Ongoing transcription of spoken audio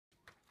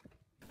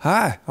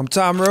Hi, I'm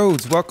Tom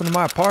Rhodes. Welcome to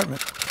my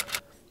apartment.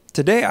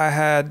 Today I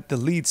had the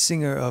lead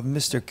singer of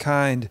Mr.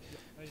 Kind,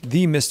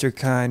 the Mr.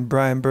 Kind,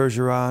 Brian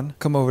Bergeron,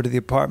 come over to the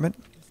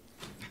apartment.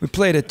 We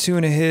played a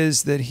tune of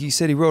his that he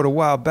said he wrote a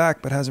while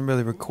back but hasn't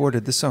really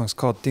recorded. This song's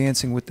called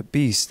Dancing with the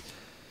Beast.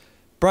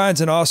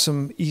 Brian's an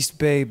awesome East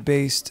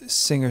Bay-based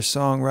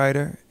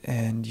singer-songwriter,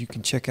 and you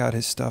can check out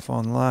his stuff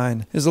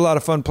online. It was a lot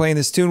of fun playing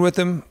this tune with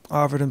him.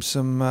 Offered him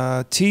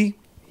some tea.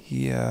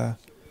 He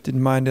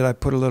didn't mind it. I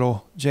put a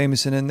little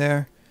Jameson in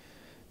there.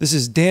 This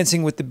is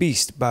Dancing with the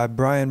Beast by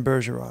Brian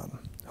Bergeron.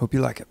 Hope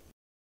you like it.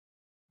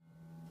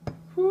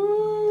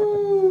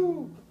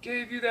 Woo!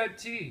 Gave you that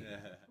tea.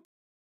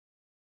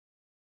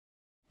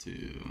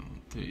 2,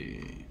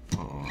 3,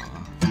 4.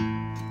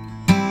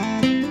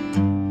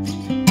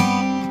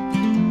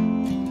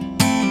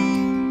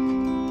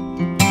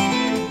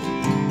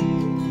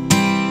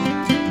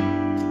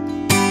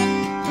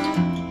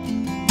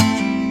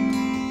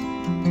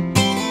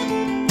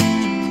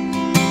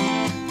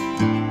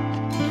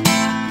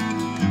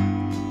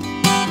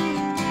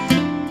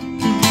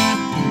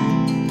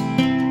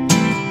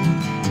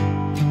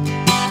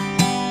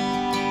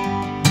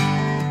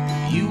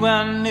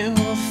 I knew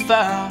I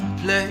found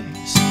a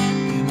place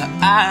where my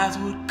eyes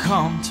would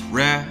come to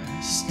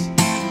rest.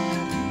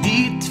 I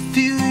need to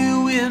feel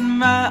you in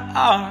my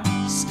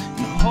arms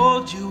and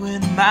hold you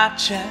in my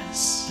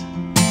chest.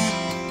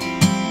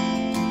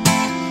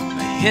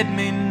 My head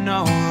may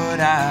know what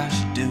I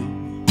should do,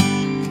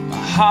 my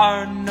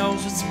heart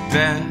knows what's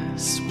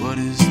best, what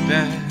is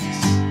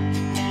best.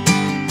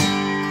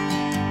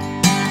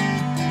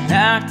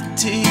 I'd like to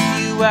take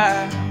you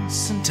out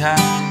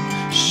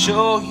sometime,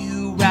 show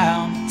you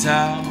around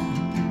town.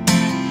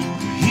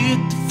 We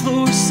hit the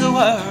floor so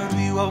hard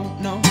we won't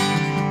know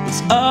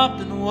what's up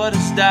and what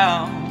is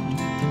down.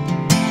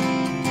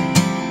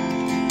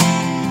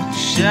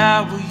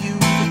 Shower you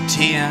with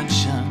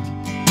attention,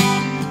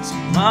 so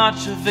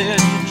much of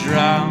it you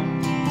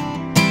drown,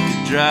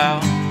 you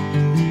drown.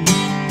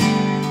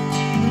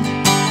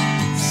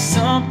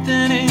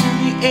 Something in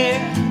the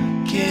air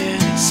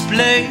can't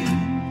explain,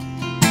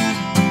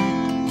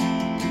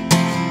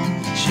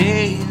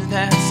 change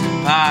that's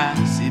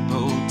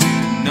impossible to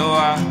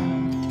ignore.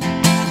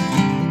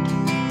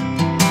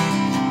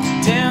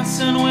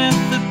 Dancing with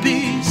the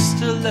beast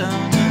to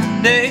learn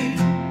a name.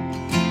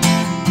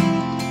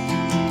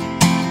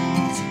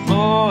 It's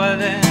more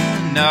than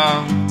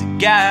enough to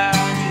guide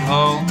me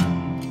home.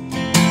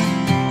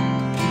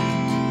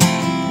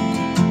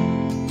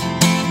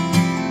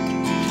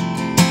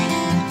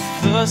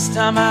 First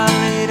time I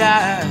laid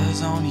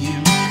eyes on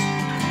you,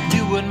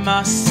 knew what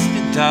must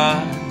be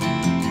done.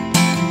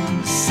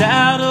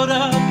 Saddled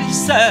up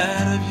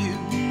beside of you,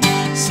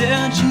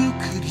 said you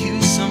could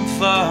use some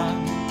fun.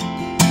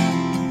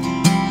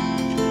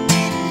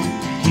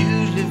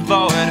 Usually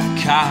void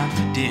of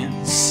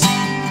confidence,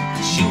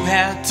 but you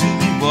had to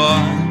be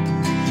one,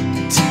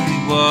 to be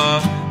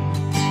one.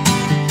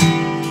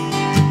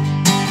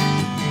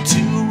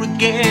 To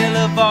regale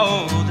of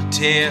all the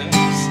tales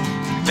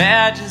the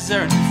badges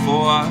earned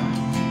for.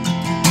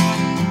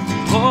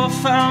 Pour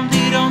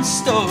founded on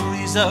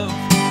stories of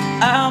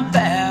our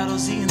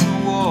battles in the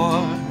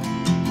war.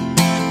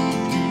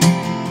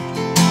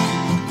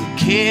 We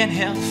can't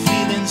help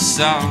feeling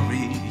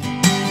sorry,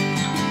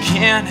 we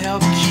can't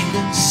help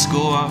keeping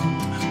score,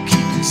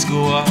 keeping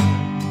score.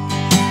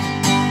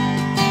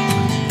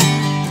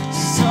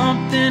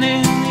 Something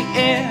in the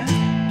air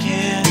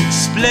can't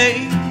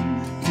explain,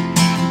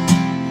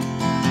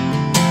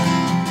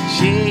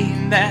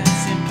 shame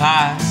that's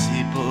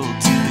impossible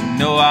to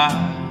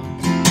ignore.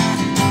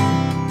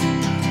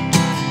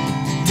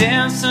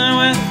 Dancing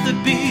with the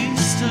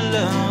beast to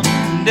learn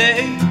a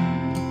day.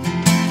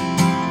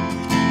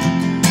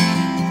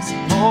 It's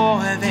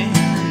more than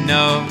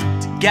enough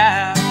to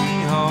guide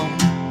me home.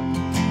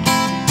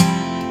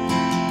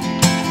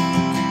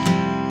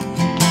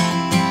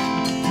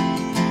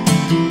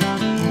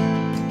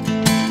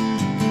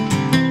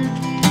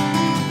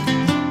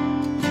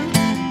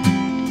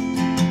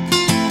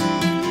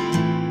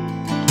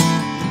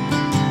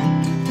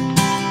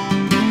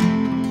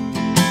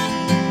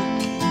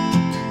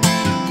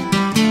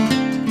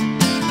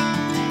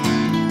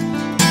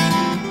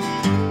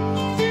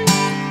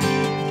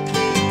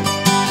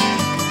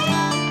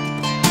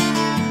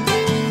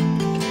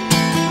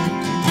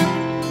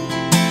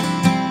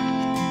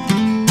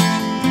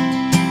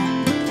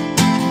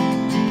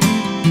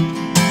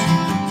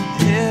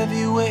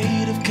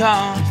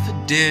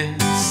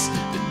 Confidence,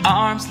 with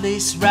arms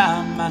laced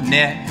round my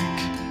neck,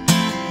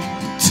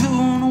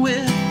 tuned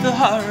with the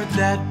heart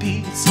that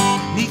beats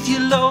beneath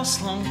your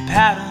low-slung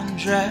pattern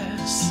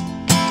dress.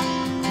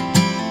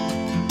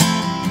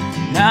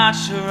 Not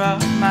sure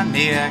of my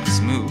next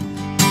move,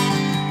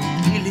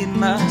 really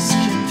must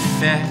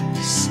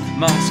confess,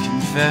 must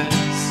confess.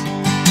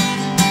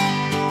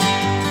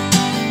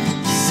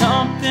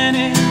 Something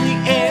in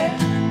the air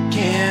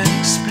can't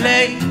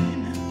explain,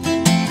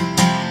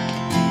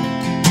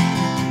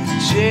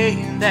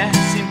 chain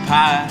that's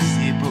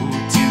impossible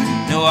to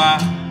ignore.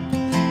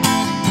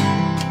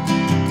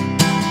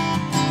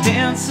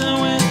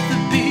 dancing with the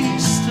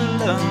beast of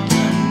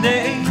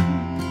lemonade.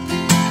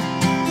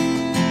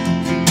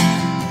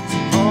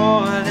 It's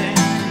more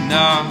than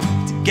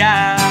enough to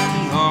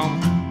guide me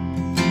home.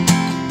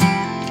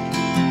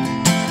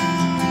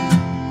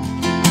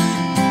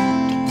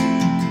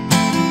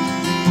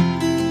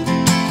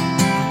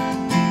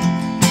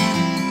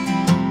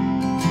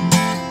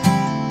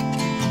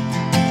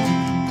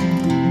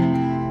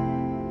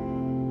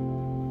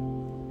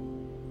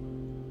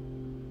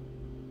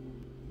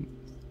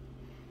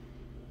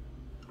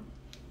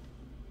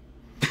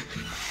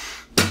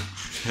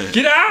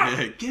 Get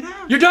out! Get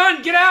out! You're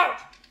done! Get out!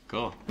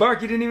 Cool.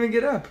 Bark, you didn't even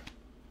get up.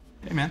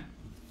 Hey, man.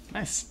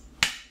 Nice.